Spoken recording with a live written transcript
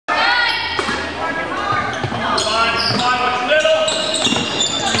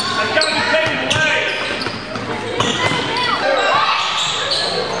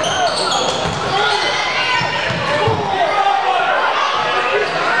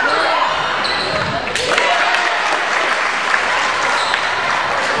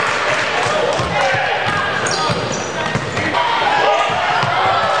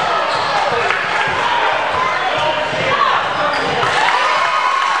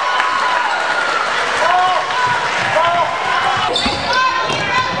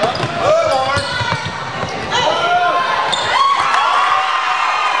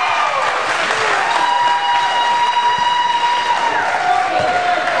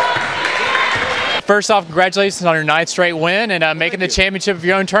first off, congratulations on your 9th straight win and making the championship of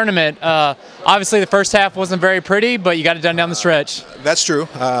your own tournament. Obviously, the first half wasn't very pretty, but you got it done down the stretch. That's true,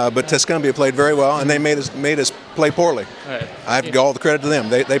 but Tuscumbia played very well, and they made us play poorly. Right. I have to give all the credit to them.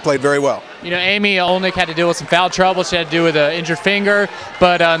 They played very well. You know, Amy Olnick had to deal with some foul trouble. She had to do with an injured finger,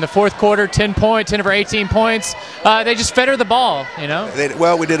 but in the fourth quarter, 10 of her 18 points, they just fed her the ball, you know?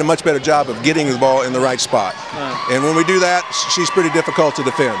 Well, we did a much better job of getting the ball in the right spot. And when we do that, she's pretty difficult to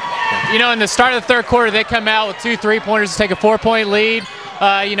defend. You know, in the start of the third quarter, they come out with 2 3-pointers to take a 4-point lead.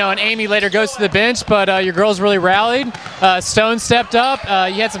 You know, and Amy later goes to the bench, but your girls really rallied. Stone stepped up.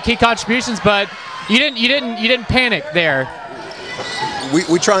 You had some key contributions, but you didn't panic there.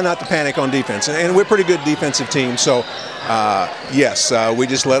 We try not to panic on defense, and we're a pretty good defensive team. So, yes, we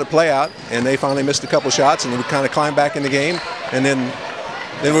just let it play out, and they finally missed a couple shots, and we kind of climbed back in the game, and then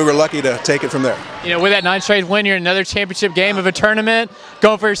we were lucky to take it from there. You know, with that 9th straight win, you're in another championship game of a tournament,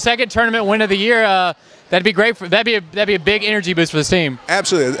 going for your 2nd tournament win of the year. That'd be great. That'd be a big energy boost for this team.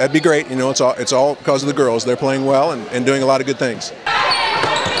 Absolutely, that'd be great. You know, it's all because of the girls. They're playing well and doing a lot of good things.